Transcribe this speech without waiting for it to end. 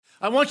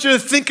I want you to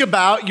think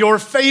about your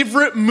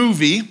favorite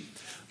movie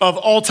of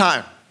all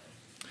time.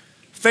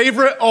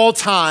 Favorite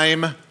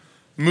all-time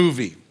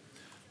movie.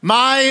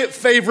 My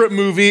favorite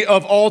movie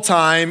of all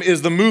time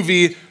is the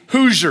movie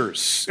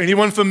Hoosiers.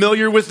 Anyone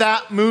familiar with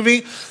that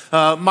movie?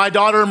 My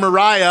daughter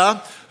Mariah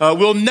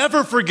will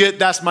never forget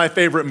that's my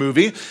favorite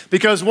movie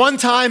because one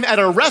time at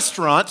a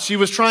restaurant, she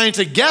was trying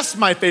to guess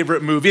my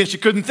favorite movie and she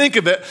couldn't think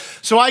of it.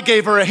 So I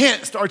gave her a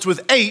hint. It starts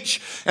with H.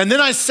 And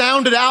then I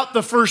sounded out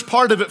the first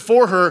part of it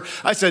for her.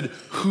 I said,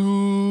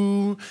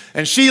 who?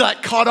 And she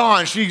caught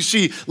on.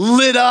 She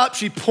lit up.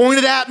 She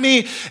pointed at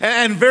me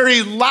and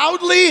very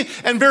loudly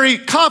and very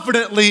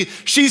confidently,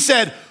 she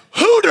said,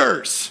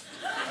 Hooters.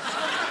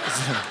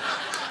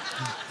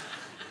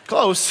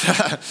 Close.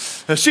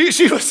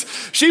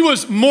 She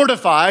was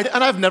mortified,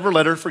 and I've never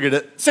let her forget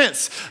it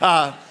since.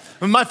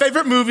 My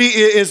favorite movie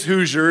is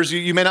Hoosiers.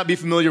 You may not be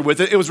familiar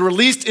with it. It was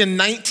released in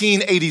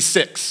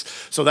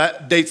 1986, so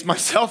that dates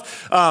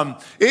myself.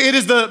 It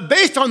is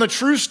based on the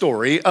true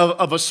story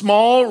of a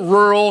small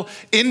rural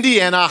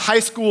Indiana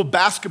high school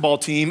basketball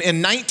team in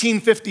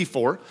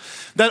 1954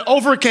 that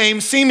overcame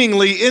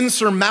seemingly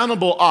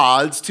insurmountable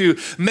odds to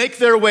make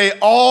their way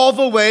all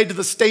the way to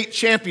the state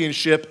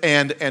championship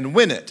and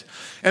win it.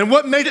 And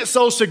what made it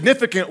so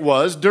significant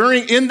was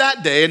in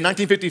that day, in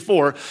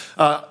 1954,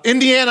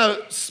 Indiana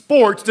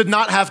sports did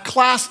not have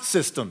class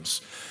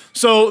systems.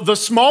 So the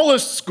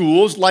smallest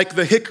schools, like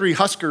the Hickory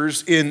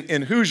Huskers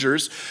in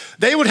Hoosiers,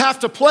 they would have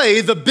to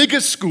play the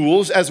biggest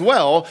schools as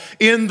well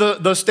in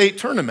the state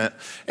tournament.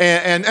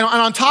 And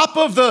on top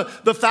of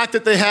the fact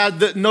that they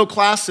had no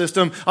class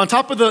system, on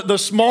top of the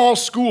small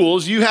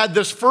schools, you had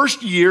this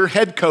first-year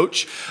head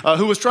coach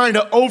who was trying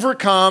to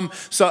overcome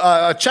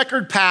a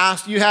checkered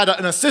past. You had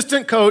an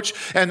assistant coach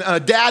and a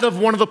dad of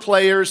one of the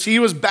players. He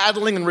was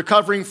battling and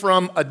recovering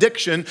from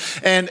addiction.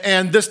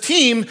 And this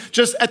team,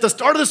 just at the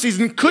start of the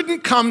season, couldn't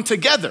come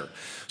together.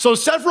 So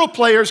several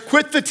players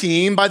quit the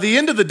team. By the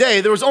end of the day,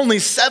 there was only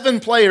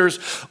 7 players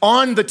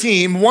on the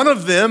team. One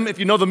of them, if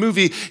you know the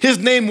movie, his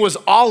name was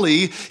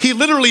Ollie. He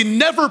literally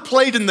never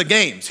played in the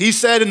games. He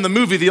said in the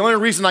movie, the only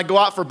reason I go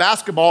out for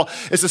basketball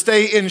is to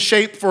stay in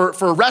shape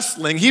for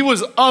wrestling. He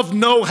was of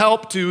no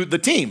help to the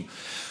team.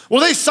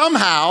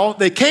 Well,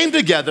 they came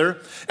together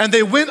and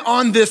they went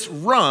on this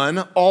run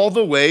all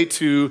the way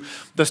to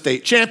the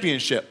state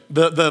championship.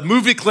 The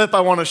movie clip I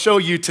want to show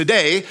you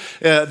today,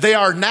 they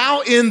are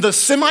now in the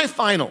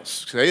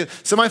semifinals. Okay?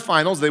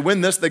 Semifinals, they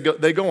win this,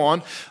 they go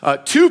on.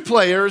 2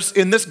 players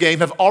in this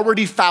game have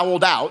already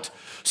fouled out.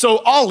 So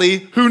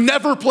Ollie, who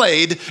never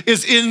played,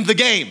 is in the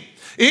game.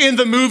 In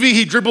the movie,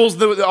 he dribbles,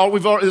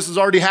 this has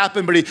already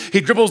happened, but he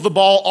dribbles the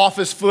ball off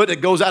his foot. It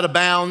goes out of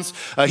bounds.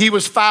 He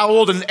was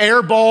fouled and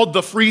airballed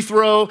the free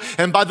throw.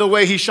 And by the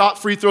way, he shot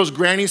free throws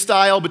granny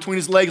style between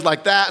his legs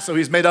like that. So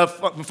he's made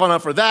fun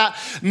of for that.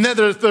 And then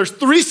there's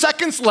 3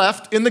 seconds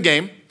left in the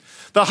game.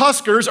 The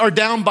Huskers are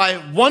down by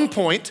 1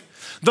 point.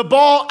 The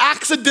ball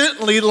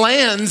accidentally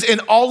lands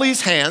in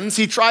Ollie's hands.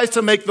 He tries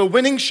to make the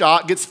winning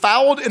shot, gets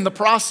fouled in the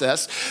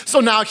process. So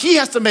now he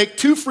has to make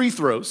 2 free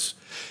throws.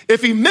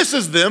 If he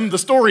misses them, the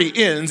story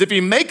ends. If he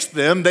makes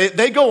them,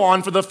 they go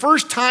on for the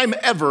first time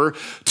ever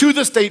to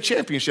the state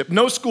championship.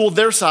 No school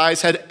their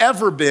size had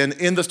ever been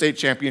in the state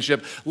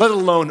championship, let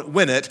alone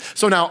win it.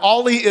 So now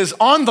Ollie is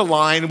on the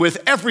line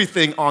with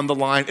everything on the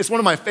line. It's one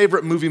of my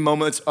favorite movie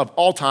moments of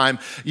all time.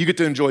 You get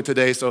to enjoy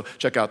today, so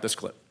check out this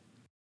clip.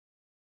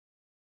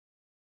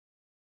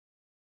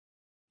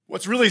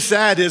 What's really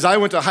sad is I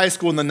went to high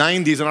school in the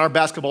 90s and our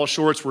basketball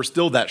shorts were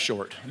still that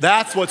short.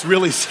 That's what's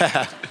really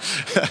sad.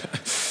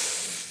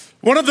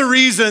 One of the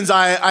reasons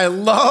I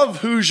love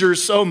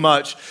Hoosiers so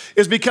much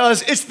is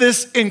because it's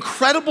this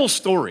incredible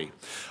story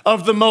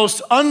of the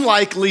most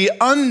unlikely,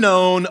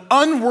 unknown,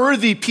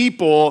 unworthy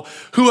people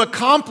who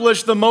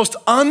accomplish the most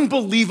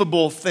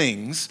unbelievable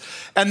things.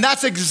 And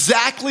that's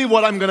exactly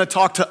what I'm going to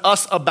talk to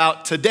us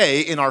about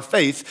today in our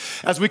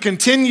faith as we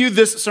continue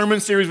this sermon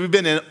series we've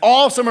been in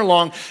all summer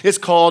long. It's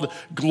called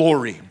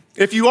Glory.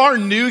 If you are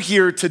new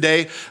here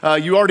today,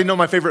 you already know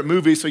my favorite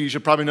movie, so you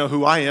should probably know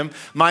who I am.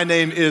 My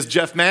name is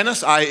Jeff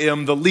Manis. I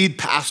am the lead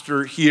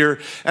pastor here,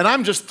 and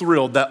I'm just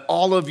thrilled that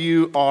all of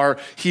you are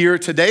here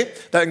today.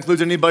 That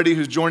includes anybody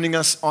who's joining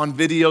us on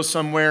video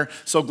somewhere.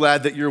 So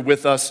glad that you're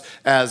with us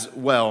as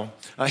well.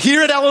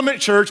 Here at Element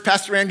Church,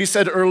 Pastor Andy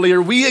said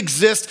earlier, we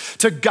exist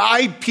to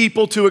guide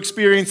people to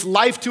experience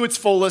life to its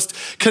fullest,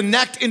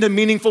 connect into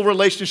meaningful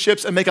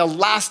relationships, and make a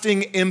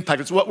lasting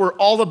impact. It's what we're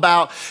all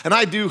about, and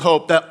I do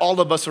hope that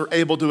all of us are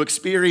able to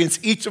experience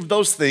each of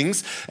those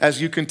things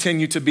as you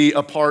continue to be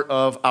a part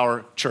of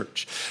our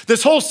church.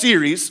 This whole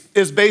series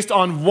is based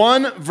on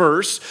one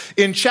verse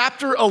in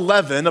chapter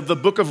 11 of the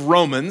book of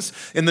Romans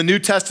in the New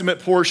Testament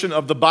portion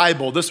of the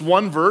Bible. This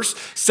one verse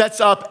sets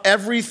up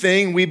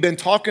everything we've been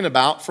talking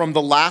about from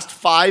the last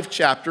 5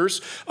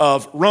 chapters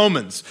of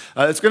Romans.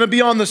 It's going to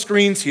be on the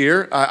screens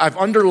here. I've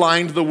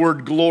underlined the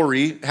word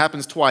glory. It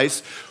happens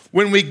twice.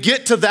 When we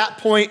get to that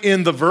point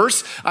in the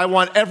verse, I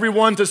want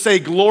everyone to say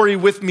glory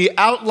with me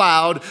out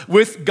loud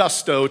with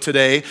gusto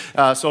today.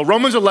 So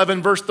Romans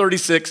 11, verse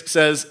 36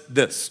 says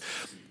this: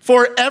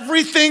 For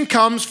everything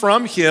comes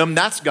from him,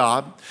 that's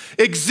God,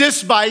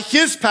 exists by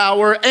his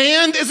power,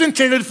 and is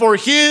intended for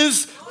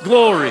his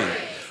glory.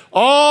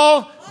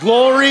 All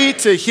glory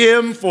to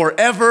him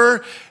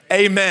forever.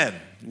 Amen.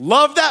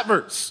 Love that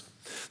verse.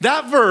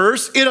 That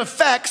verse, it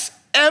affects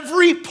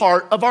every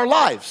part of our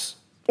lives,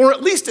 or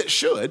at least it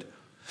should.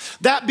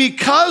 That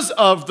because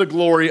of the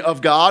glory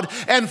of God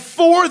and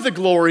for the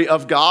glory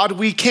of God,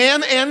 we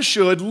can and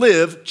should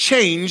live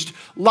changed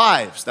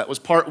lives. That was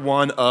part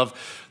one of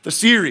the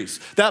series.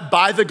 That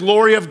by the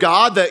glory of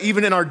God, that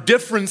even in our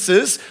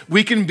differences,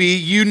 we can be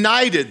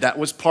united. That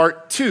was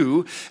part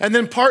two. And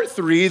then part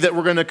three that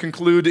we're going to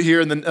conclude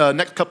here in the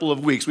next couple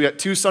of weeks. We got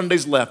 2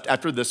 Sundays left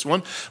after this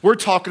one. We're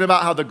talking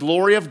about how the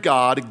glory of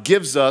God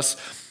gives us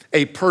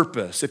a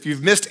purpose. If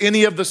you've missed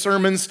any of the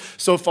sermons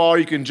so far,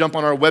 you can jump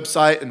on our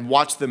website and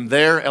watch them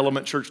there,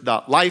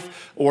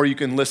 elementchurch.life, or you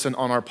can listen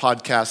on our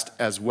podcast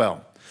as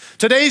well.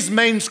 Today's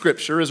main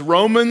scripture is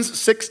Romans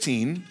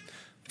 16,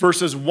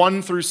 verses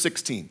 1 through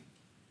 16.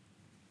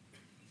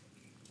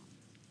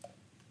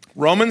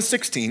 Romans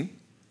 16,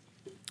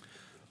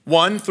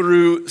 1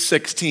 through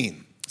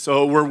 16.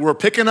 So we're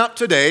picking up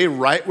today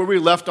right where we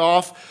left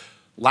off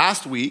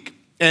last week.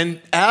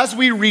 And as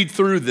we read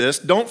through this,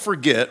 don't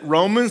forget,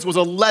 Romans was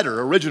a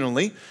letter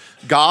originally.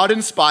 God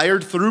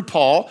inspired through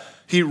Paul.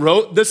 He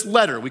wrote this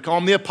letter. We call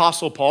him the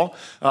Apostle Paul.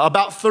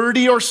 About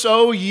 30 or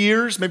so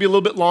years, maybe a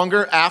little bit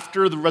longer,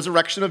 after the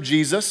resurrection of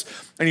Jesus.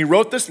 And he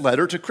wrote this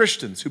letter to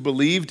Christians who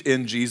believed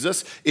in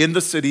Jesus in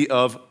the city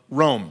of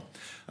Rome.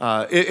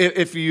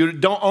 If you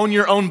don't own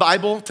your own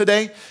Bible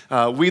today,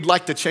 we'd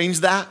like to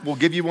change that. We'll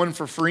give you one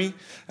for free.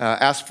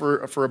 Ask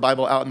for a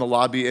Bible out in the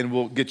lobby and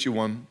we'll get you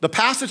one. The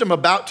passage I'm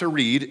about to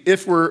read,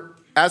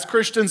 as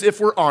Christians, if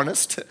we're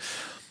honest,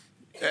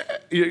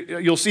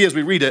 you'll see as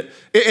we read it,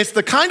 it's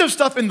the kind of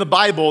stuff in the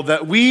Bible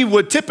that we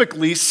would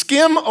typically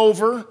skim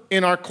over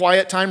in our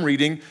quiet time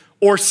reading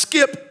or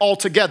skip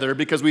altogether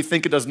because we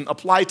think it doesn't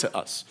apply to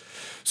us.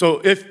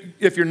 So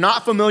if you're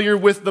not familiar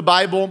with the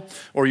Bible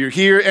or you're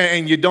here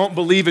and you don't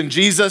believe in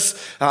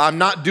Jesus, I'm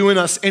not doing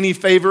us any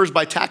favors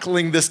by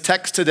tackling this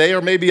text today,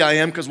 or maybe I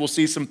am because we'll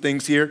see some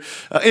things here.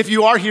 If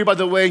you are here, by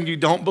the way, and you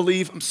don't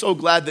believe, I'm so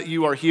glad that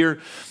you are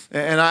here.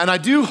 And I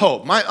do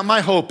hope,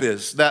 my hope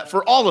is that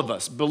for all of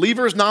us,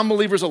 believers,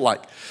 non-believers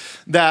alike,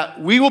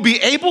 that we will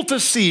be able to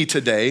see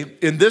today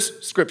in this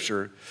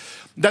scripture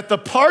that the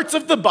parts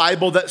of the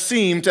Bible that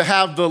seem to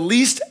have the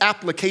least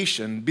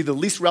application, be the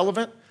least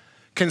relevant,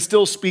 can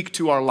still speak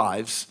to our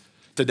lives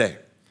today.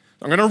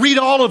 I'm going to read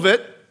all of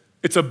it.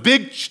 It's a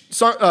big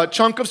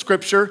chunk of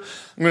scripture.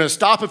 I'm going to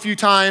stop a few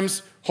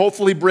times,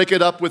 hopefully break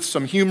it up with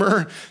some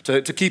humor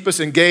to keep us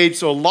engaged.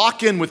 So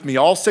lock in with me,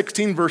 all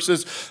 16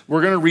 verses.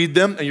 We're going to read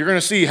them, and you're going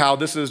to see how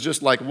this is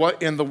just like,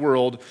 what in the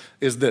world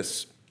is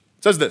this?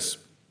 It says this: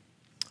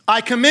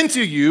 I commend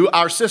to you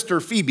our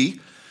sister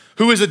Phoebe,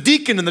 who is a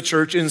deacon in the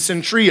church in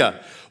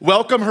Cenchrea.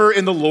 Welcome her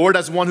in the Lord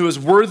as one who is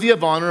worthy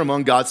of honor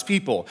among God's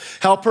people.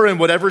 Help her in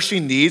whatever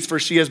she needs, for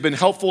she has been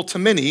helpful to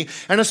many,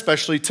 and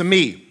especially to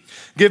me.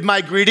 Give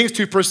my greetings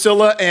to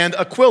Priscilla and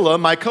Aquila,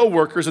 my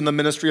co-workers in the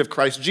ministry of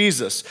Christ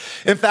Jesus.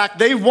 In fact,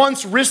 they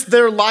once risked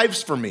their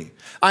lives for me.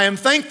 I am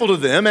thankful to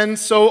them, and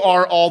so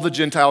are all the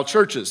Gentile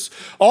churches.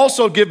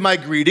 Also give my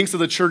greetings to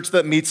the church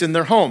that meets in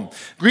their home.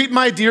 Greet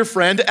my dear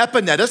friend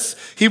Epaenetus.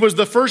 He was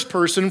the first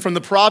person from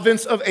the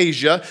province of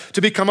Asia to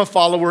become a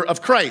follower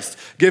of Christ.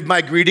 Give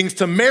my greetings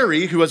to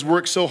Mary, who has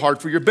worked so hard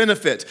for your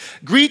benefit.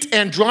 Greet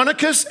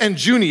Andronicus and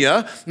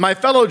Junia, my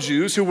fellow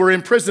Jews who were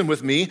in prison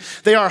with me.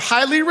 They are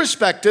highly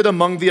respected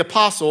among the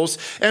apostles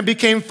and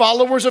became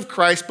followers of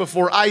Christ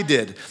before I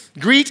did.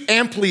 Greet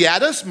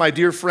Ampliatus, my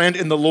dear friend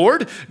in the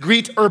Lord.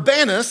 Greet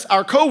Urbanus,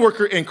 our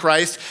co-worker in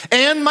Christ,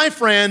 and my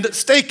friend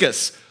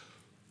Stachys.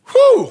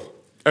 Whew!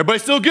 Everybody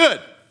still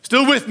good?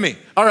 Still with me?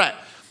 All right.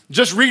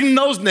 Just reading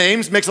those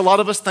names makes a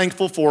lot of us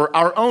thankful for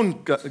our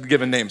own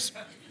given names.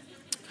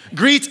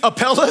 Greet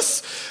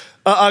Apelles,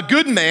 a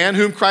good man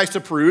whom Christ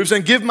approves,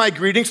 and give my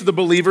greetings to the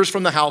believers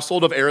from the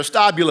household of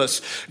Aristobulus.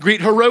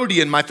 Greet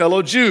Herodian, my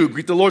fellow Jew.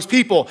 Greet the Lord's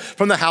people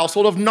from the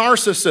household of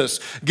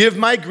Narcissus. Give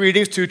my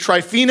greetings to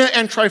Tryphena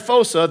and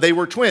Tryphosa. They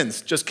were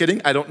twins. Just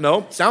kidding. I don't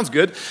know. Sounds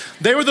good.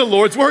 They were the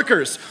Lord's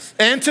workers.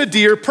 And to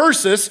dear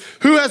Persis,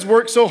 who has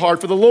worked so hard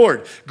for the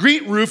Lord.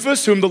 Greet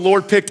Rufus, whom the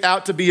Lord picked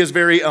out to be his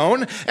very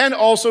own, and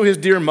also his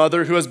dear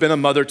mother, who has been a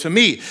mother to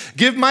me.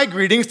 Give my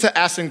greetings to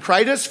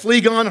Asyncritus,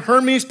 Phlegon,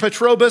 Hermes,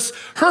 Petrobus,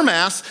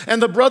 Hermas,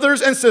 and the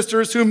brothers and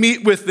sisters who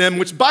meet with them,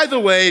 which, by the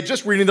way,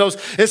 just reading those,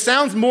 it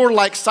sounds more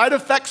like side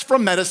effects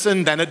from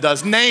medicine than it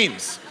does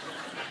names.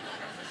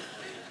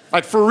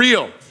 Like, for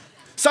real.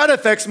 Side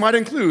effects might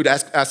include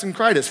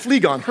Asyncritus,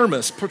 Phlegon,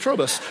 Hermes,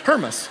 Petrobus,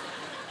 Hermas.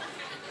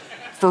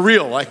 For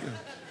real, like,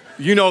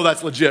 you know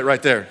that's legit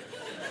right there.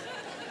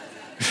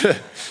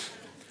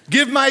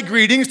 Give my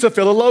greetings to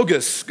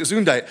Philologus,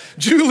 Gesundheit,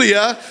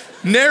 Julia,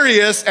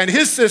 Nereus and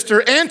his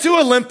sister, and to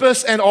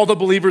Olympus and all the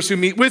believers who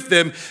meet with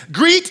them.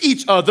 Greet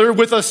each other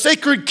with a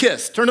sacred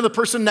kiss. Turn to the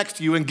person next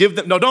to you and give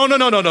them,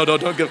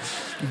 don't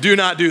give, do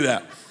not do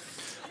that.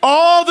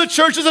 All the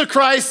churches of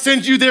Christ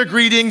send you their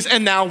greetings,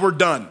 and now we're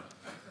done.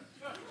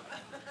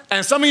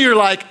 And some of you are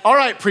like, all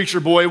right, preacher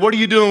boy, what are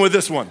you doing with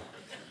this one?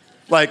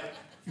 Like,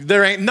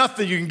 there ain't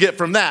nothing you can get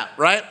from that,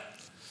 right?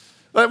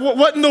 Like,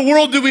 what in the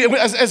world do we,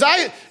 as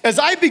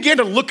I began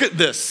to look at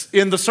this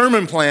in the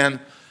sermon plan,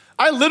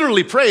 I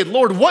literally prayed,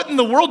 Lord, what in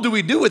the world do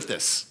we do with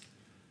this?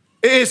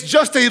 It's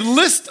just a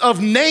list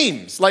of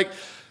names. Like,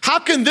 how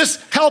can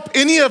this help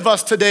any of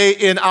us today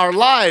in our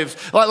lives?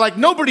 Like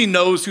nobody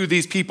knows who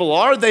these people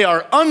are. They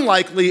are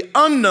unlikely,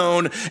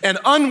 unknown, and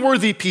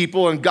unworthy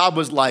people. And God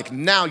was like,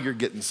 now you're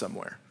getting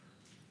somewhere.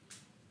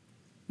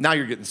 Now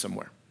you're getting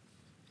somewhere.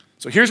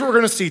 So here's what we're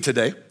going to see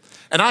today.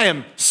 And I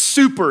am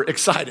super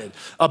excited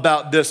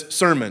about this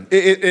sermon.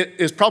 It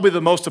is probably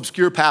the most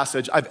obscure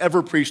passage I've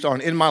ever preached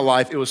on in my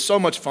life. It was so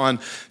much fun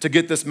to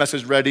get this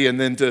message ready and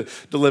then to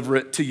deliver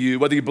it to you.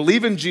 Whether you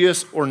believe in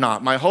Jesus or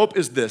not, my hope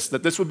is this,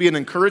 that this would be an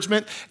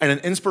encouragement and an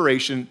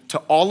inspiration to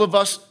all of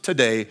us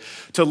today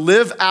to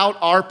live out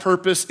our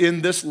purpose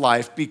in this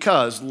life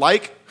because,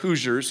 like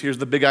Hoosiers, here's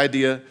the big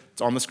idea,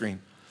 it's on the screen.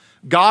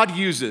 God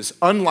uses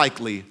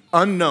unlikely,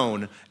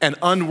 unknown, and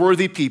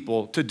unworthy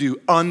people to do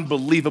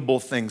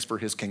unbelievable things for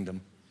his kingdom.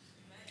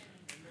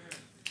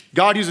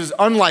 God uses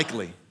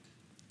unlikely,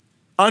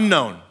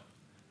 unknown,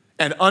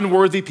 and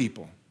unworthy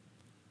people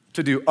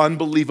to do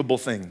unbelievable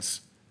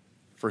things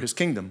for his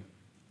kingdom.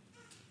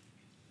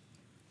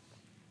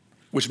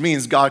 Which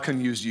means God can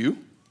use you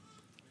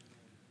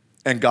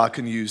and God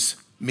can use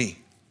me.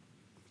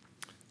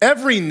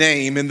 Every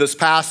name in this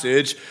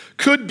passage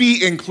could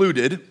be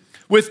included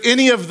with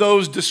any of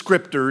those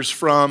descriptors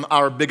from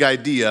our big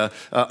idea,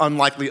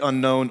 unlikely,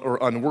 unknown, or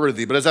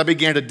unworthy. But as I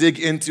began to dig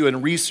into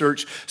and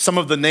research some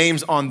of the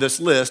names on this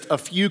list, a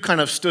few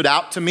kind of stood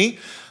out to me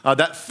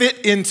that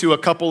fit into a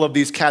couple of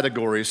these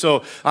categories.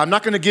 So I'm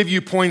not going to give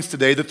you points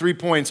today. The 3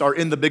 points are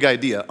in the big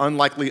idea,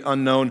 unlikely,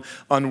 unknown,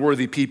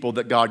 unworthy people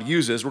that God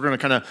uses. We're going to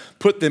kind of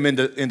put them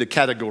into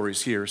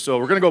categories here. So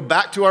we're going to go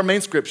back to our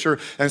main scripture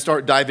and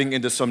start diving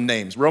into some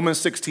names. Romans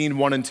 16,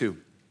 1 and 2.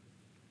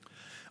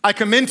 I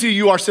commend to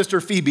you our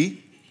sister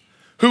Phoebe,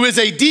 who is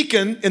a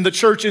deacon in the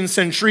church in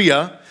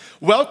Cenchrea.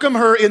 Welcome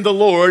her in the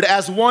Lord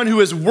as one who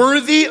is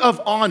worthy of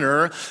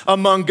honor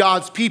among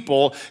God's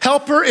people.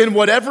 Help her in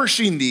whatever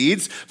she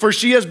needs, for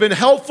she has been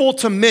helpful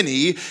to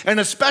many,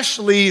 and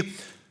especially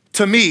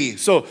to me.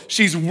 So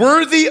she's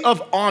worthy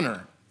of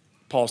honor,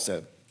 Paul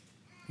said.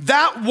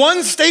 That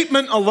one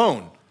statement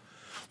alone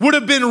would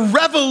have been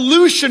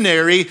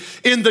revolutionary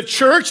in the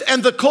church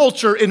and the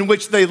culture in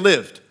which they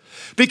lived.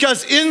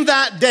 Because in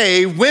that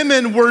day,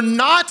 women were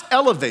not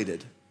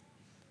elevated.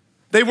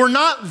 They were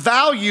not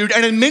valued,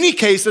 and in many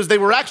cases, they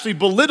were actually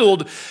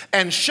belittled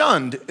and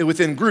shunned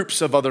within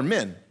groups of other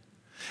men.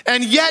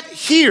 And yet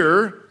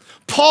here,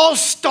 Paul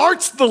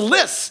starts the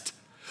list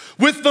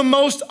with the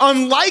most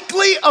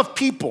unlikely of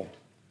people,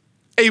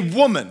 a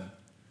woman.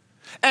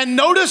 And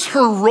notice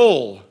her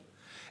role,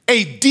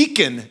 a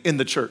deacon in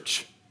the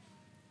church,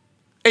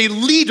 a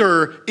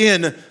leader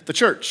in the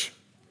church.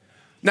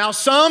 Now,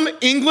 some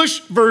English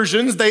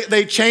versions,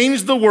 they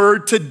change the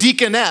word to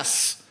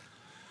deaconess.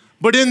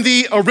 But in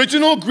the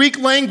original Greek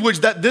language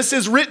that this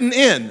is written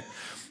in,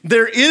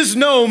 there is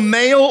no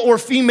male or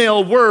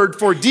female word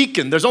for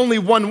deacon. There's only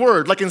one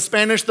word. Like in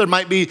Spanish, there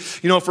might be,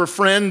 for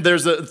friend,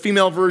 there's a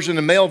female version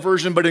and male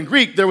version. But in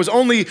Greek, there was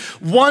only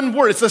one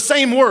word. It's the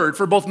same word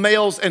for both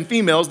males and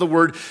females, the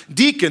word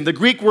deacon. The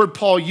Greek word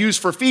Paul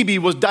used for Phoebe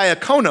was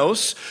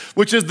diakonos,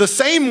 which is the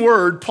same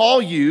word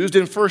Paul used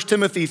in 1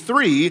 Timothy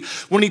 3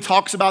 when he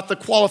talks about the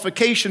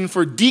qualification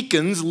for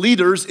deacons,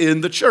 leaders in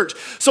the church.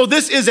 So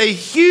this is a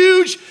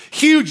huge,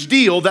 huge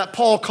deal that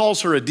Paul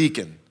calls her a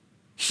deacon.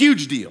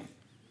 Huge deal.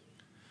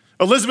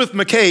 Elizabeth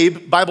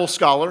McCabe, Bible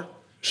scholar,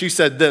 she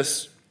said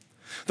this: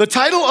 the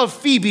title of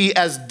Phoebe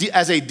as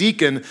a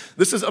deacon,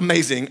 this is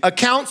amazing,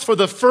 accounts for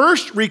the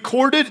first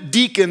recorded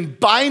deacon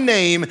by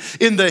name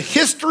in the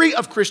history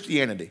of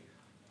Christianity.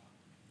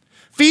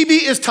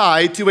 Phoebe is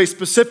tied to a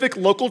specific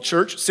local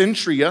church,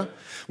 Cenchrea,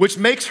 which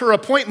makes her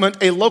appointment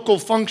a local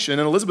function.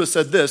 And Elizabeth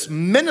said this: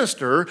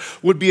 minister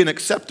would be an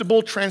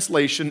acceptable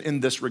translation in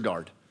this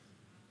regard.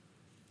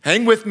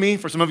 Hang with me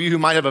for some of you who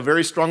might have a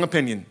very strong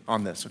opinion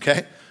on this,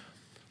 okay?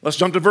 Let's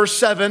jump to verse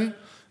 7, and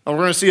we're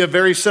going to see a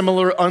very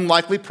similar,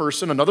 unlikely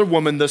person, another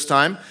woman this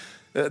time,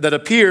 that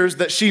appears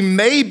that she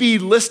may be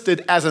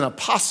listed as an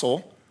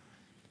apostle,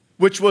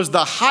 which was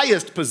the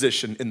highest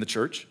position in the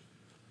church.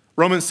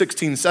 Romans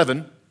 16,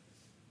 7.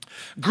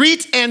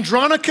 Greet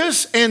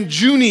Andronicus and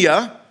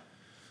Junia.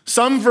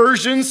 Some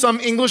versions, some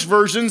English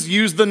versions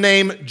use the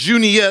name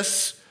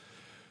Junius,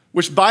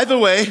 which, by the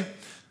way,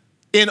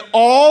 in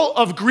all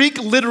of Greek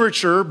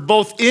literature,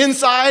 both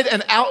inside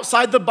and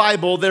outside the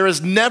Bible, there has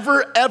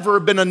never,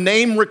 ever been a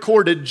name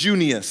recorded,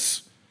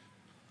 Junius.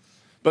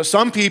 But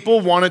some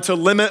people wanted to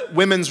limit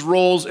women's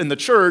roles in the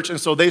church,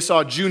 and so they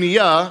saw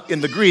Junia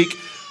in the Greek,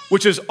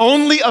 which is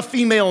only a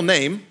female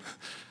name,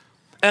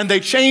 and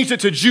they changed it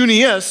to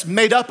Junius,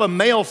 made up a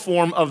male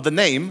form of the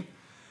name,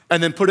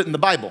 and then put it in the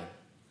Bible.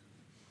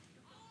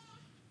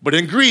 But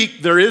in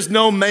Greek, there is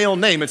no male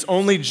name. It's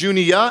only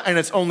Junia, and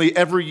it's only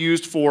ever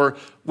used for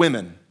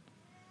women.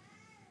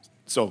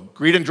 So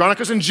greet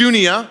Andronicus and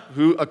Junia,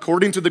 who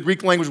according to the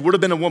Greek language would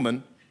have been a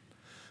woman,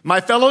 my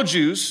fellow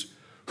Jews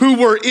who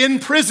were in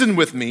prison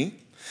with me.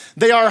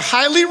 They are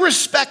highly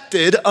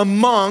respected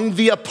among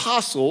the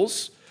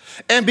apostles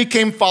and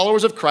became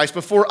followers of Christ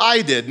before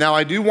I did. Now,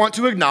 I do want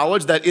to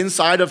acknowledge that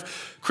inside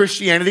of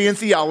Christianity and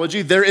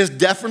theology, there is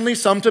definitely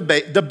some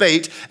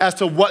debate as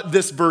to what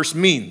this verse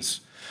means.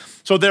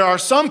 So there are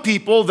some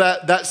people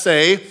that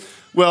say,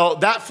 well,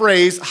 that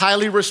phrase,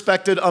 highly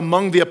respected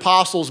among the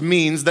apostles,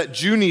 means that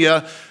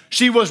Junia,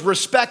 she was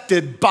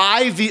respected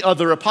by the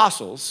other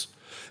apostles.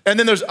 And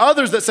then there's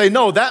others that say,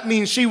 no, that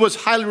means she was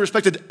highly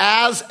respected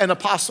as an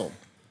apostle.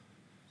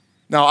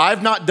 Now,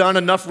 I've not done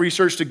enough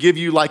research to give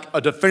you like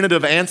a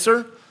definitive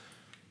answer,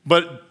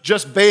 but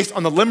just based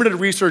on the limited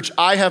research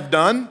I have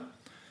done,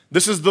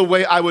 this is the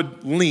way I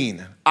would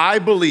lean. I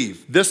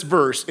believe this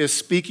verse is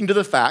speaking to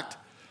the fact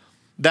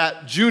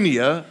that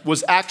Junia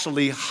was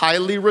actually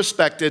highly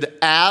respected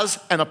as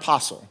an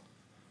apostle,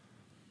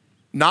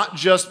 not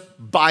just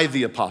by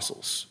the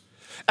apostles.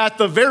 At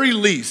the very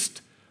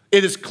least,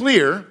 it is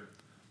clear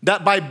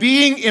that by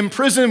being in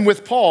prison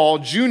with Paul,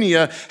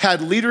 Junia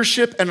had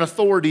leadership and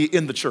authority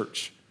in the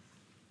church.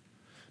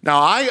 Now,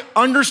 I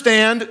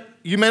understand,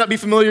 you may not be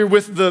familiar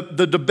with the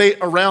debate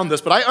around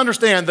this, but I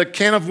understand the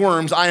can of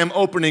worms I am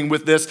opening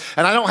with this,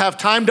 and I don't have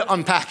time to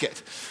unpack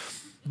it.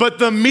 But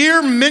the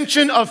mere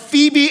mention of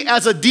Phoebe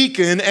as a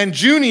deacon and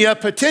Junia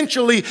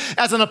potentially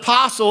as an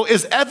apostle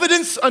is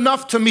evidence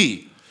enough to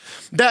me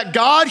that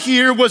God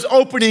here was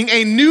opening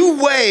a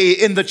new way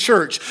in the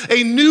church,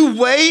 a new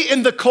way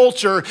in the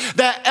culture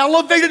that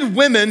elevated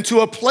women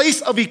to a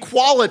place of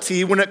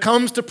equality when it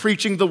comes to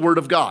preaching the word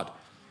of God.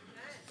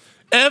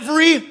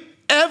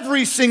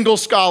 Every single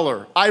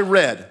scholar I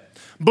read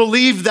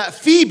believed that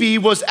Phoebe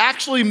was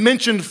actually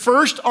mentioned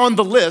first on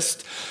the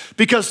list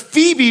because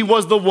Phoebe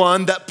was the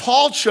one that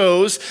Paul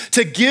chose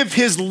to give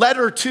his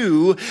letter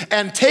to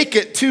and take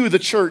it to the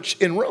church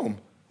in Rome,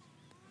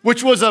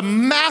 which was a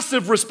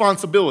massive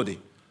responsibility.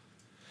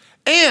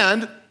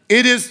 And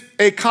it is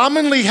a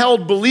commonly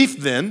held belief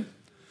then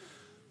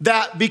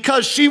that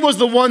because she was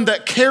the one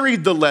that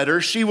carried the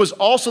letter, she was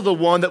also the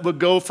one that would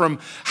go from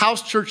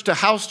house church to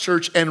house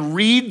church and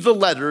read the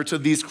letter to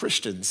these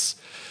Christians.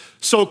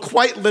 So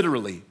quite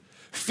literally,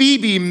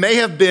 Phoebe may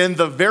have been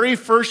the very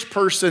first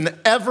person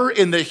ever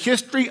in the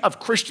history of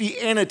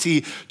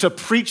Christianity to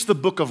preach the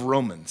book of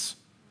Romans.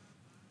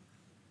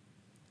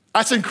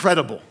 That's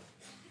incredible.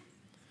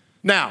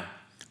 Now,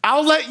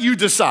 I'll let you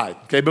decide,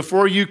 okay,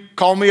 before you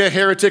call me a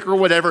heretic or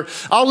whatever,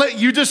 I'll let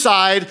you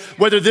decide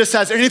whether this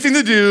has anything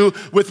to do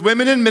with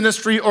women in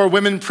ministry or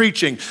women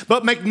preaching.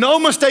 But make no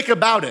mistake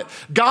about it,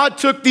 God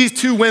took these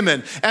two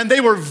women and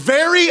they were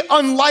very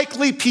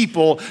unlikely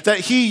people that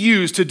he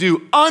used to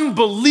do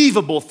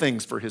unbelievable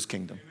things for his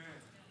kingdom.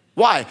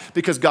 Why?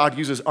 Because God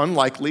uses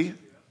unlikely,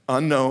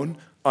 unknown,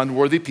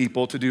 unworthy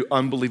people to do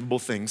unbelievable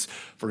things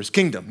for his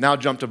kingdom. Now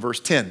jump to verse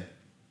 10.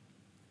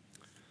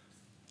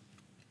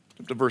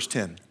 To verse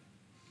 10.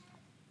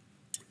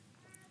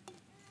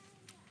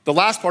 The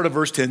last part of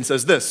verse 10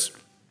 says this,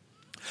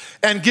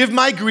 and give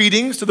my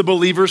greetings to the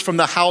believers from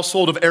the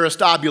household of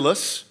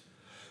Aristobulus.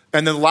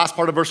 And then the last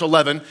part of verse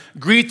 11,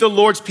 greet the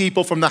Lord's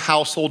people from the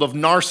household of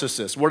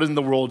Narcissus. What in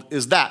the world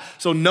is that?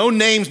 So no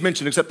names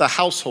mentioned except the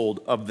household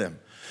of them.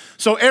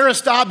 So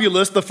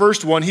Aristobulus, the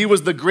first one, he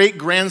was the great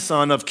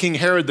grandson of King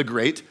Herod the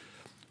Great,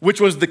 which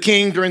was the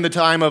king during the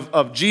time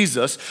of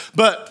Jesus.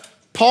 But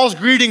Paul's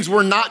greetings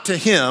were not to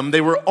him.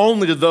 They were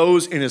only to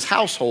those in his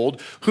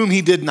household whom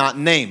he did not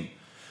name.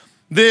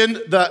 Then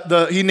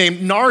he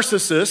named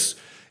Narcissus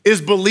is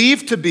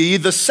believed to be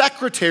the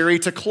secretary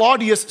to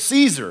Claudius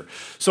Caesar.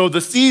 So the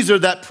Caesar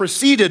that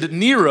preceded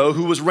Nero,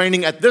 who was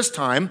reigning at this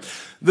time,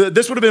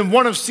 this would have been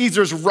one of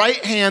Caesar's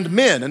right-hand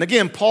men. And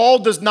again, Paul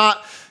does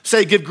not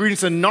say give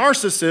greetings to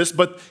Narcissus,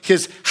 but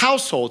his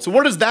household. So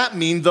what does that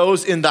mean,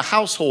 those in the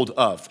household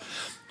of?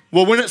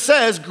 Well, when it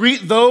says,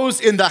 greet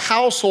those in the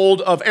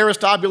household of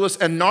Aristobulus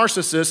and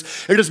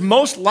Narcissus, it is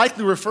most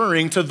likely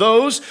referring to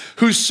those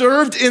who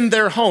served in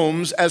their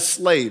homes as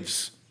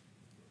slaves.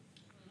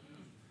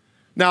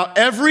 Now,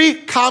 every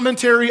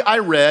commentary I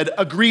read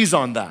agrees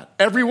on that,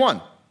 every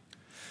one.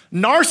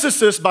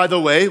 Narcissus, by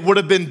the way, would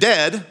have been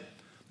dead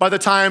by the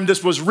time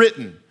this was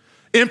written.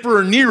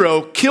 Emperor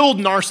Nero killed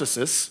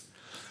Narcissus,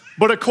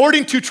 but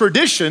according to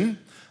tradition,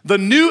 the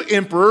new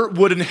emperor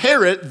would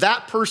inherit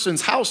that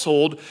person's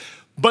household,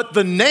 but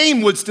the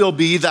name would still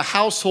be the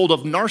household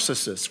of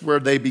Narcissus, where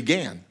they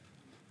began.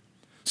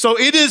 So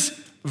it is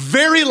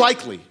very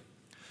likely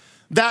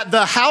that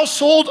the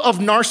household of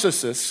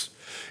Narcissus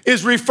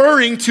is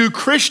referring to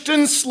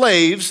Christian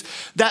slaves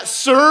that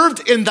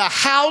served in the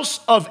house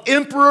of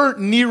Emperor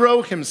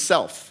Nero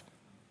himself.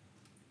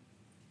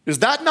 Is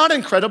that not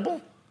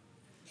incredible?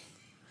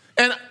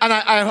 And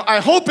I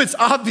hope it's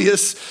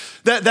obvious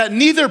that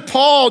neither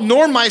Paul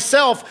nor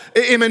myself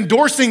am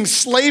endorsing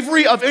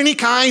slavery of any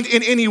kind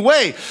in any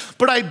way.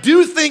 But I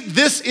do think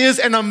this is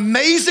an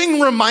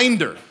amazing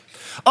reminder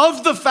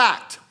of the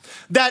fact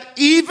that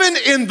even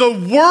in the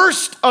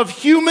worst of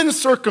human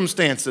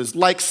circumstances,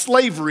 like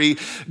slavery,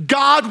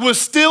 God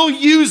was still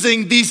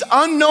using these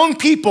unknown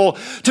people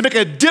to make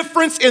a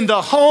difference in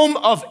the home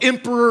of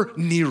Emperor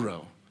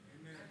Nero,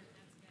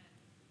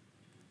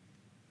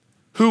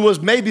 who was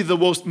maybe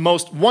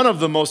one of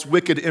the most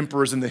wicked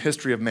emperors in the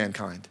history of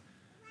mankind.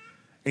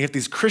 And yet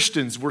these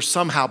Christians were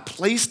somehow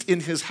placed in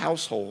his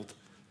household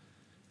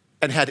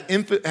and had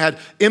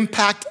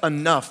impact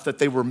enough that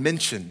they were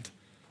mentioned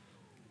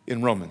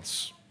in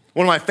Romans.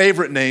 One of my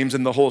favorite names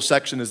in the whole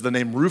section is the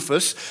name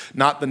Rufus,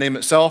 not the name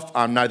itself.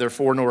 I'm neither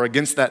for nor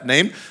against that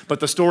name, but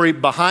the story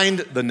behind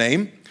the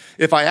name.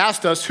 If I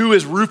asked us who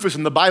is Rufus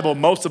in the Bible,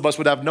 most of us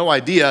would have no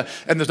idea,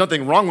 and there's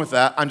nothing wrong with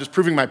that. I'm just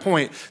proving my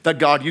point that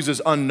God uses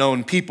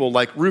unknown people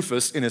like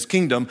Rufus in his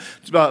kingdom.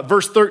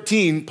 Verse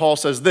 13, Paul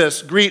says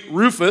this, "Greet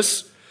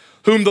Rufus,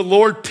 whom the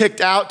Lord picked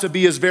out to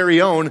be his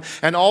very own,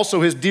 and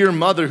also his dear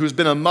mother, who's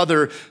been a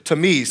mother to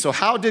me." So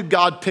how did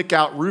God pick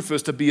out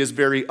Rufus to be his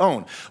very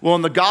own? Well,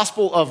 in the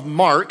Gospel of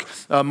Mark,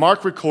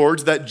 Mark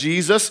records that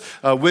Jesus,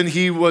 when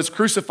he was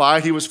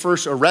crucified, he was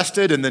first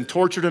arrested and then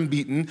tortured and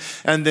beaten.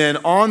 And then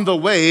on the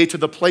way to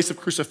the place of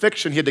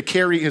crucifixion, he had to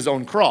carry his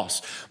own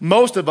cross.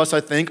 Most of us,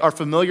 I think, are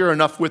familiar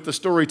enough with the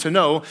story to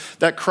know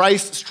that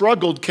Christ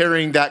struggled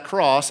carrying that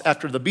cross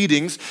after the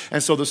beatings.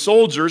 And so the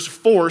soldiers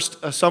forced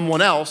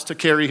someone else to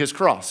carry his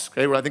cross.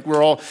 Okay, well, I think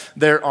we're all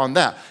there on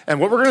that. And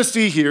what we're going to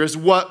see here is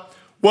what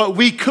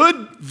we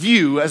could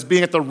view as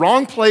being at the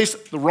wrong place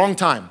at the wrong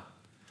time.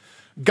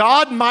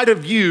 God might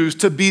have used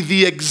to be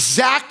the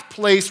exact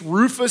place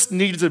Rufus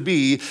needed to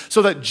be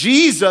so that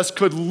Jesus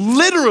could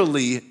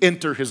literally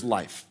enter his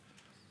life.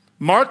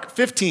 Mark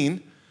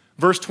 15,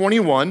 verse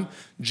 21,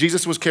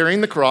 Jesus was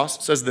carrying the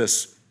cross, says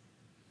this,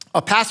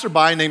 "A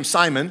passerby named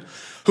Simon,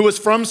 who was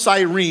from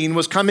Cyrene,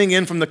 was coming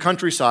in from the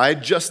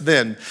countryside just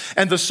then.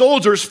 And the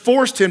soldiers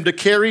forced him to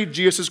carry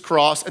Jesus'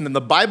 cross." And then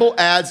the Bible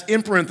adds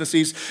in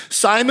parentheses,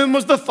 "Simon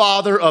was the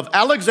father of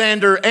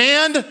Alexander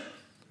and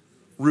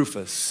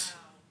Rufus."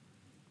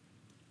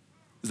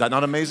 Is that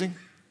not amazing?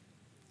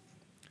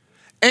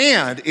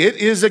 And it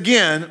is,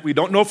 again, we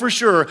don't know for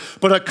sure,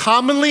 but a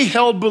commonly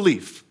held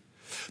belief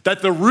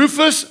that the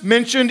Rufus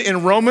mentioned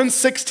in Romans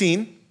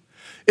 16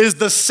 is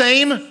the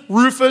same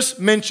Rufus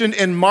mentioned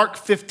in Mark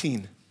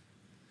 15.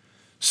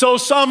 So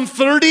some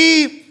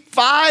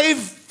 35,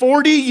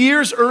 40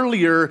 years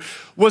earlier,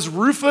 was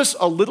Rufus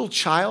a little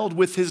child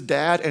with his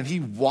dad and he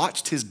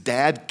watched his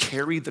dad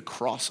carry the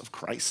cross of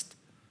Christ?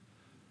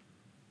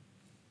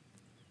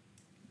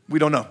 We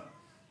don't know.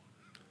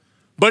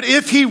 But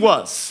if he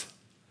was,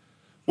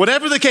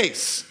 whatever the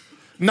case,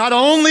 not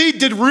only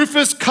did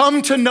Rufus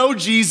come to know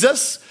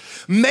Jesus,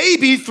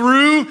 maybe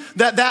through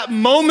that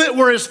moment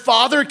where his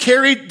father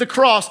carried the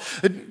cross.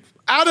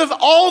 Out of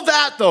all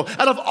that, though,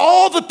 out of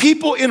all the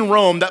people in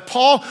Rome that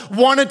Paul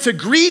wanted to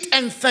greet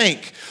and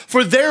thank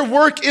for their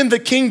work in the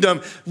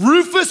kingdom,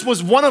 Rufus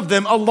was one of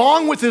them,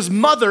 along with his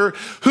mother,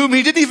 whom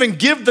he didn't even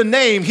give the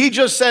name. He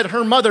just said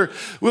her mother,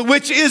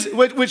 which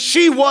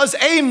she was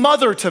a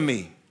mother to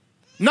me.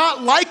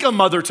 Not like a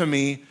mother to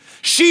me.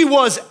 She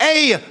was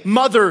a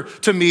mother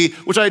to me,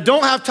 which I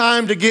don't have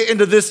time to get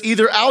into this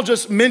either. I'll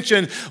just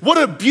mention what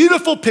a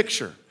beautiful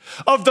picture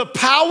of the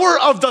power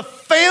of the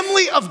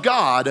family of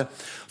God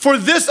for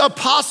this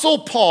apostle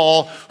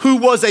Paul, who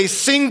was a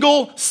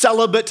single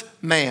celibate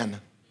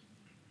man.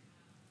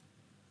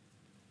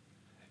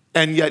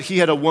 And yet he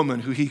had a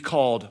woman who he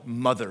called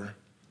mother,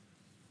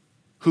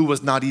 who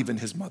was not even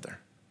his mother.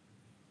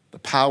 The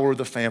power of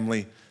the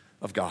family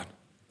of God.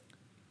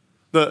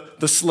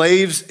 The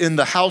slaves in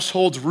the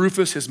households,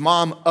 Rufus, his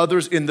mom,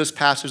 others in this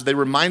passage, they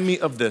remind me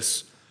of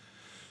this.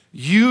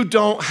 You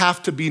don't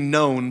have to be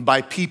known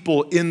by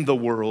people in the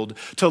world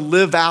to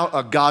live out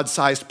a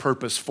God-sized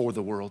purpose for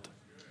the world.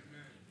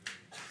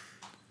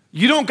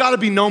 You don't got to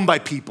be known by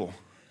people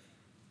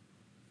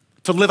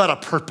to live out a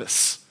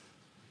purpose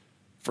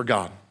for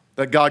God.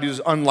 That God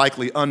uses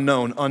unlikely,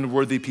 unknown,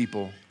 unworthy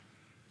people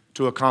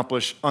to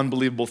accomplish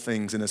unbelievable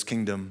things in his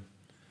kingdom.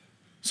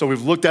 So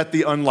we've looked at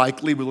the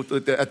unlikely, we looked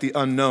at the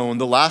unknown.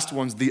 The last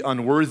one's the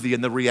unworthy,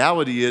 and the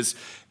reality is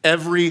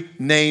every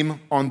name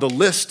on the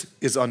list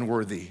is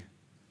unworthy.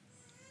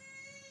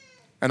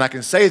 And I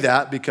can say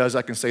that because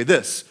I can say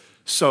this,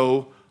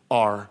 so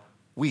are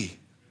we.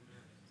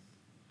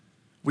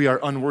 We are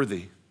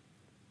unworthy.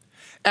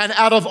 And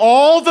out of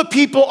all the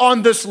people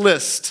on this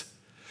list,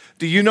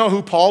 do you know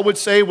who Paul would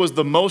say was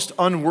the most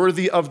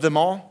unworthy of them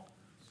all?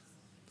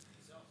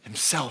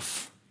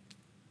 Himself.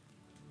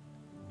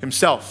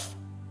 Himself.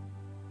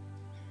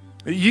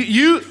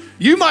 You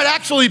might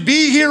actually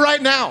be here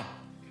right now.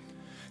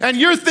 And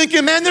you're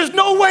thinking, man, there's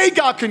no way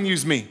God can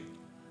use me.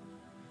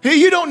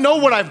 You don't know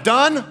what I've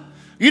done.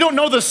 You don't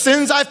know the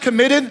sins I've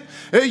committed.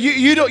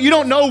 You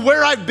don't know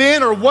where I've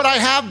been or what I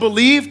have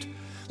believed.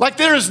 Like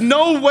there is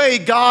no way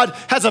God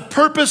has a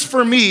purpose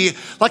for me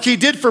like he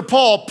did for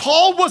Paul.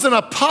 Paul was an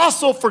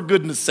apostle, for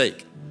goodness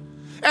sake.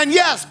 And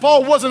yes,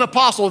 Paul was an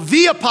apostle,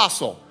 the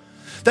apostle.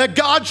 that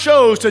God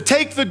chose to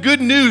take the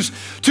good news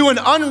to an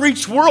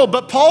unreached world.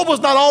 But Paul was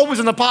not always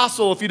an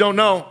apostle, if you don't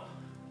know.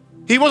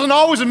 He wasn't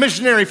always a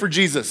missionary for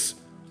Jesus.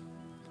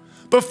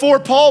 Before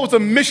Paul was a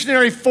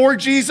missionary for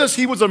Jesus,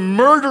 he was a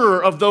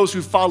murderer of those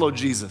who followed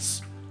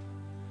Jesus.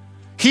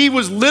 He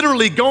was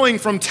literally going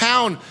from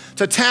town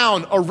to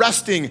town,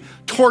 arresting,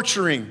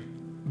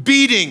 torturing,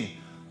 beating,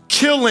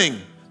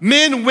 killing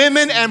men,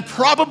 women, and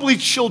probably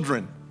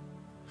children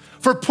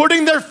for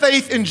putting their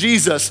faith in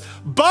Jesus.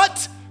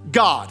 But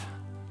God,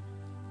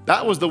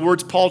 that was the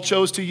words Paul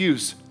chose to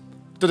use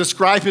to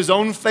describe his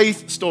own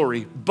faith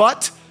story.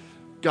 But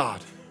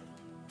God.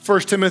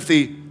 1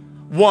 Timothy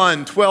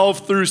 1,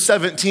 12 through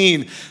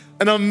 17,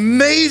 an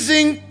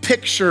amazing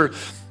picture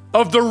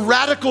of the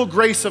radical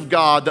grace of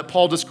God that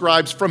Paul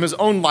describes from his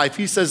own life.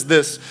 He says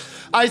this,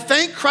 I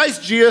thank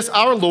Christ Jesus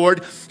our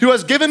Lord, who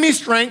has given me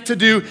strength to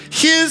do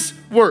his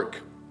work.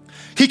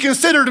 He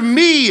considered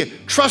me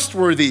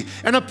trustworthy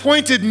and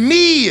appointed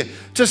me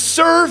to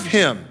serve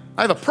him.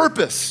 I have a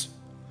purpose.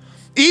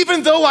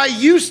 Even though I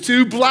used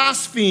to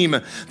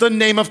blaspheme the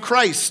name of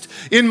Christ,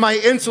 in my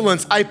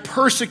insolence, I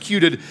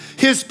persecuted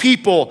his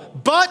people.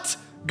 But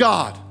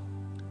God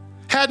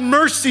had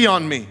mercy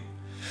on me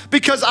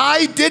because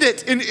I did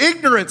it in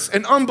ignorance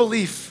and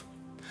unbelief.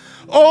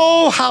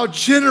 Oh, how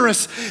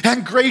generous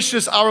and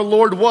gracious our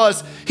Lord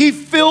was. He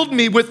filled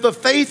me with the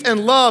faith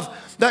and love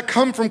that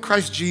come from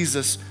Christ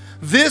Jesus.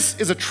 This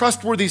is a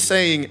trustworthy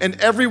saying, and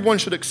everyone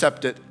should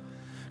accept it.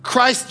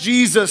 Christ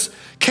Jesus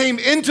came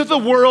into the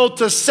world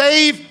to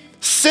save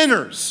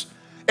sinners,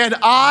 and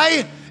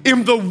I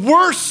am the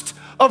worst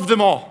of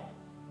them all.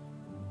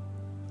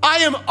 I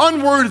am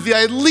unworthy.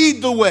 I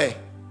lead the way.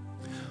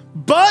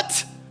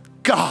 But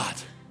God.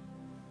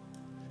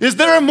 Is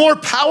there a more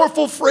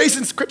powerful phrase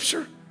in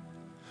Scripture?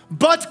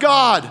 But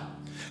God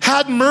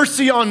had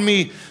mercy on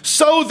me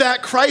so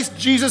that Christ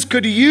Jesus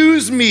could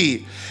use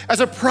me as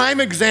a prime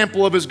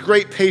example of his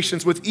great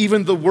patience with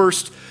even the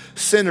worst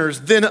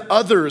sinners. Then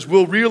others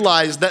will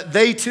realize that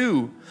they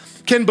too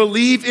can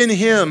believe in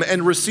him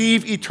and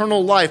receive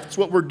eternal life. That's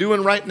what we're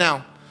doing right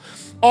now.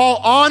 All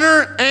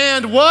honor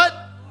and what?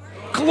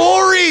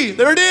 Glory.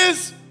 There it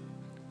is.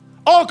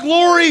 All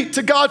glory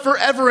to God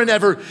forever and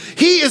ever.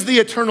 He is the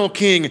eternal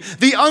King,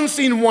 the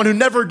unseen one who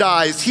never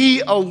dies. He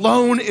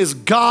alone is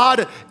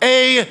God.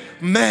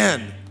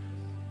 Amen.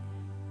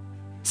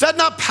 Is that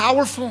not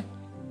powerful?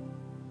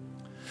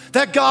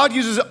 That God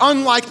uses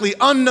unlikely,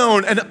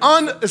 unknown, and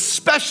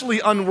especially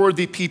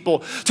unworthy people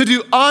to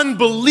do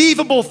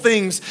unbelievable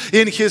things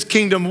in his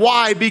kingdom.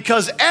 Why?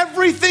 Because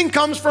everything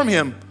comes from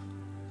him,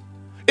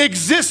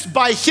 exists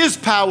by his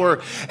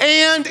power,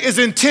 and is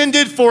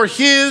intended for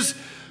his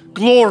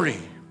glory.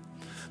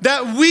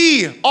 That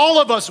we, all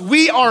of us,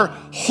 we are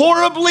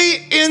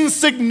horribly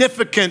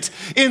insignificant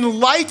in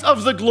light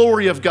of the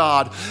glory of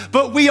God,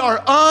 but we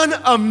are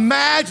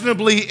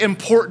unimaginably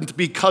important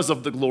because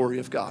of the glory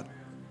of God.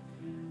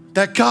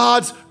 That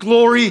God's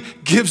glory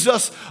gives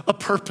us a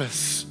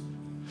purpose.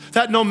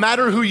 That no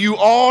matter who you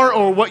are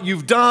or what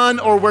you've done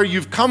or where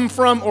you've come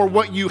from or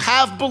what you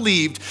have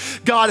believed,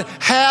 God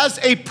has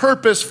a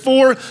purpose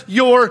for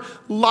your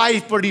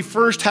life, but he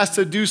first has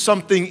to do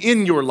something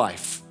in your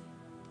life.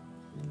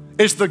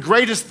 It's the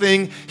greatest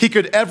thing he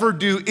could ever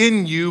do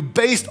in you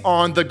based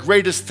on the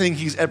greatest thing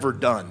he's ever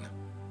done.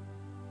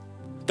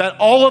 That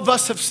all of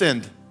us have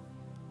sinned.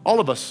 All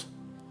of us.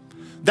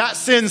 That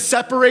sin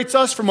separates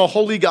us from a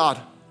holy God.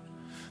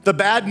 The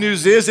bad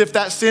news is if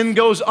that sin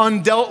goes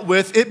undealt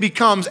with, it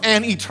becomes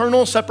an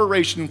eternal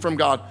separation from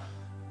God.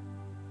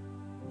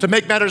 To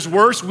make matters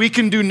worse, we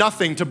can do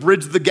nothing to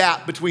bridge the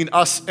gap between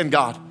us and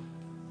God.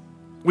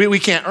 We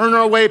can't earn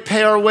our way,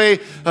 pay our way,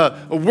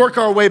 work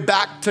our way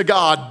back to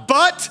God,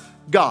 but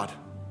God,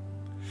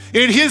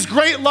 in his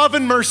great love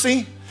and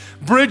mercy,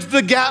 bridged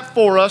the gap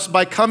for us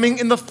by coming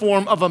in the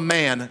form of a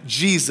man,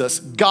 Jesus,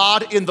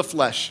 God in the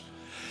flesh.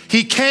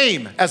 He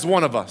came as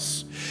one of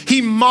us. He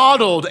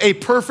modeled a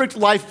perfect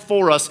life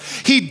for us.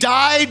 He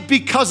died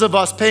because of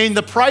us, paying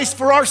the price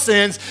for our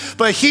sins,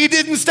 but he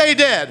didn't stay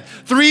dead.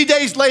 3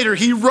 days later,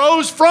 he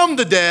rose from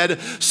the dead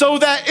so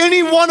that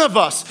any one of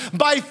us,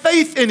 by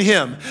faith in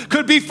him,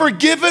 could be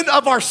forgiven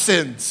of our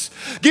sins,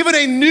 given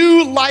a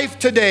new life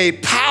today,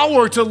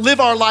 power to live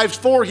our lives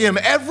for him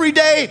every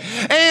day,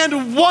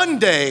 and one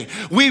day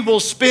we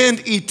will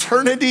spend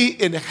eternity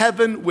in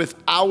heaven with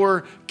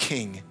our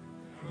King.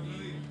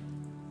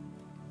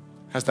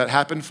 Has that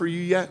happened for you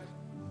yet?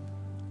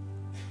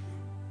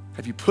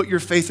 Have you put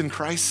your faith in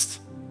Christ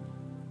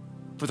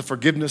for the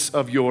forgiveness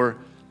of your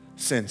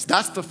sins?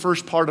 That's the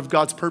first part of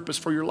God's purpose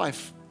for your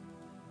life,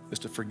 is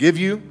to forgive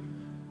you,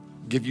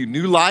 give you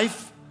new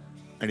life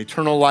and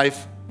eternal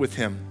life with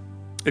him.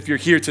 If you're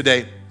here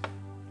today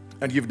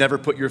and you've never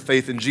put your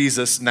faith in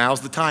Jesus,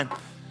 now's the time.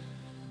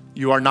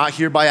 You are not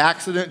here by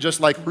accident, just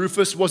like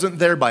Rufus wasn't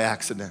there by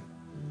accident.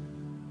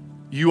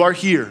 You are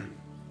here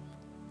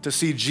to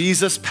see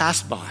Jesus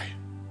pass by.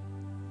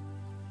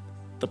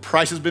 The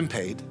price has been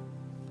paid,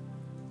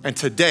 and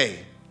today,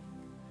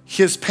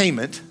 his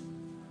payment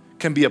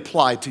can be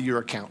applied to your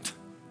account,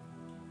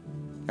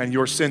 and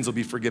your sins will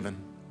be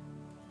forgiven.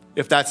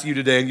 If that's you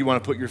today and you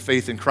want to put your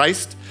faith in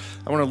Christ,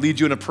 I want to lead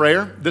you in a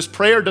prayer. This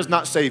prayer does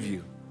not save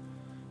you.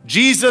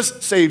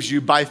 Jesus saves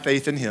you by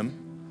faith in him.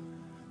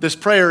 This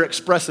prayer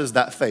expresses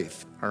that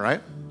faith, all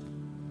right?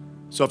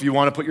 So if you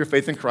want to put your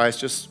faith in Christ,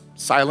 just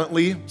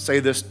silently say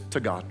this to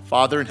God.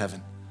 Father in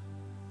heaven,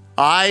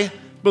 I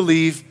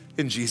believe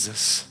in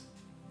Jesus.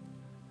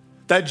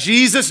 That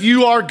Jesus,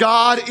 you are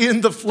God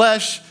in the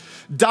flesh,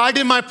 died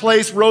in my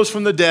place, rose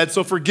from the dead,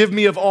 so forgive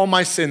me of all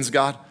my sins,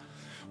 God.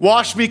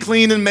 Wash me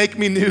clean and make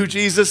me new,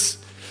 Jesus.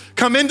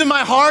 Come into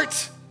my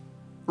heart,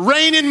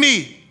 reign in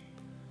me.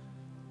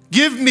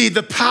 Give me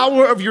the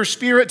power of your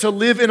Spirit to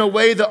live in a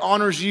way that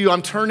honors you.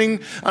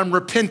 I'm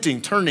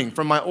repenting, turning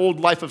from my old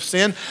life of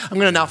sin. I'm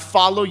gonna now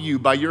follow you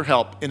by your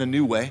help in a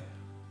new way.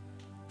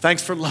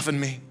 Thanks for loving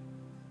me.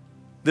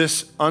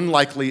 This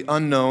unlikely,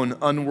 unknown,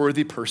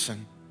 unworthy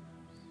person.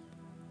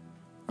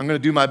 I'm gonna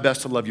do my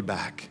best to love you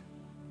back.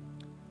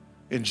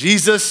 In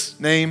Jesus'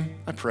 name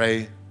I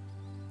pray,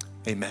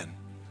 amen.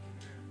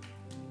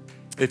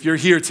 If you're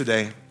here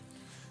today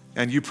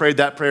and you prayed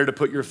that prayer to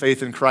put your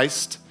faith in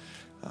Christ,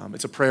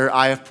 it's a prayer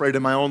I have prayed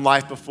in my own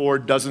life before,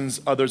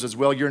 dozens others as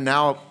well. You're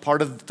now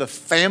part of the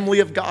family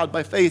of God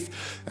by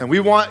faith, and we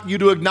want you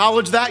to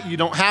acknowledge that. You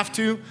don't have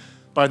to,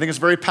 but I think it's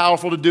very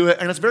powerful to do it,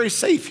 and it's very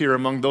safe here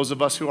among those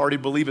of us who already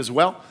believe as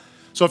well.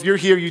 So if you're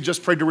here, you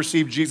just prayed to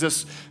receive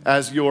Jesus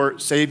as your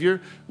Savior,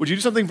 would you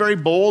do something very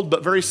bold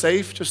but very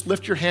safe? Just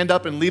lift your hand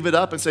up and leave it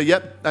up and say,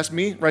 yep, that's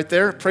me right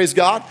there. Praise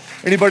God.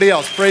 Anybody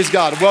else? Praise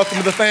God. Welcome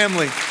to the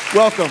family.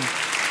 Welcome.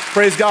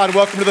 Praise God.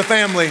 Welcome to the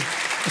family.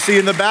 I see you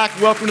in the back.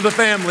 Welcome to the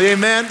family.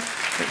 Amen.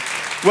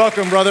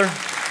 Welcome, brother.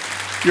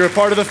 You're a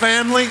part of the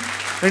family.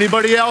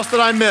 Anybody else that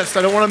I missed?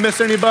 I don't want to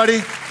miss anybody.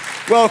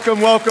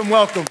 Welcome, welcome,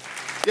 welcome.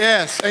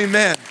 Yes,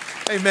 amen.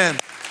 Amen.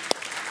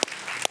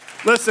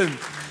 Listen.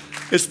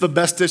 It's the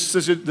best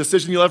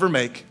decision you'll ever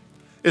make.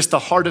 It's the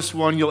hardest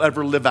one you'll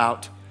ever live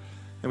out.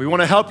 And we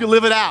want to help you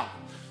live it out.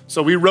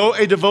 So we wrote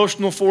a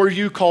devotional for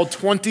you called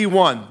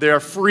 21. They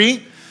are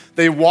free.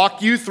 They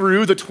walk you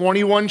through the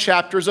 21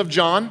 chapters of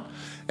John.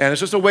 And it's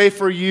just a way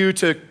for you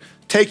to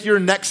take your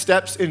next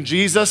steps in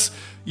Jesus.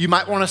 You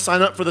might want to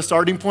sign up for the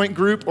Starting Point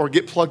group or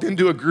get plugged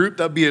into a group.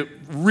 That'd be a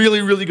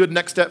really, really good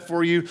next step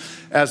for you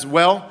as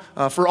well.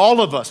 For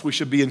all of us, we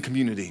should be in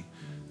community.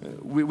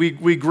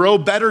 We grow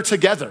better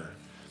together.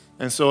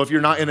 And so if you're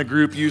not in a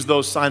group, use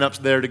those signups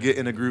there to get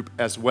in a group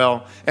as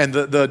well. And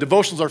the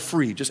devotionals are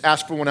free. Just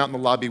ask for one out in the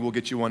lobby. We'll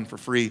get you one for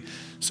free.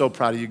 So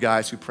proud of you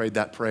guys who prayed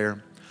that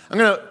prayer. I'm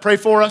going to pray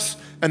for us.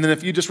 And then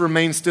if you just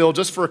remain still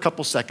just for a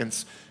couple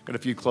seconds, got a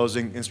few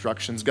closing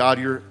instructions.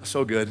 God, you're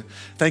so good.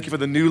 Thank you for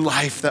the new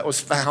life that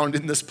was found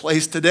in this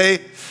place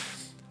today.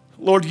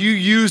 Lord, you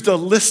used a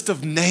list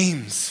of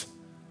names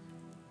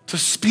to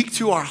speak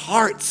to our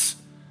hearts.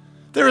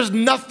 There is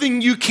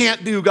nothing you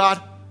can't do,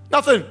 God.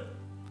 Nothing.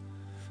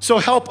 So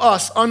help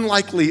us,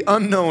 unlikely,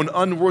 unknown,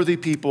 unworthy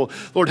people.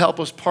 Lord, help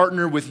us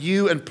partner with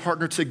you and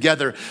partner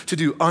together to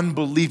do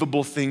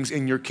unbelievable things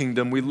in your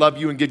kingdom. We love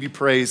you and give you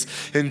praise.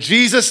 In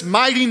Jesus'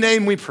 mighty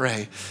name we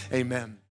pray, amen.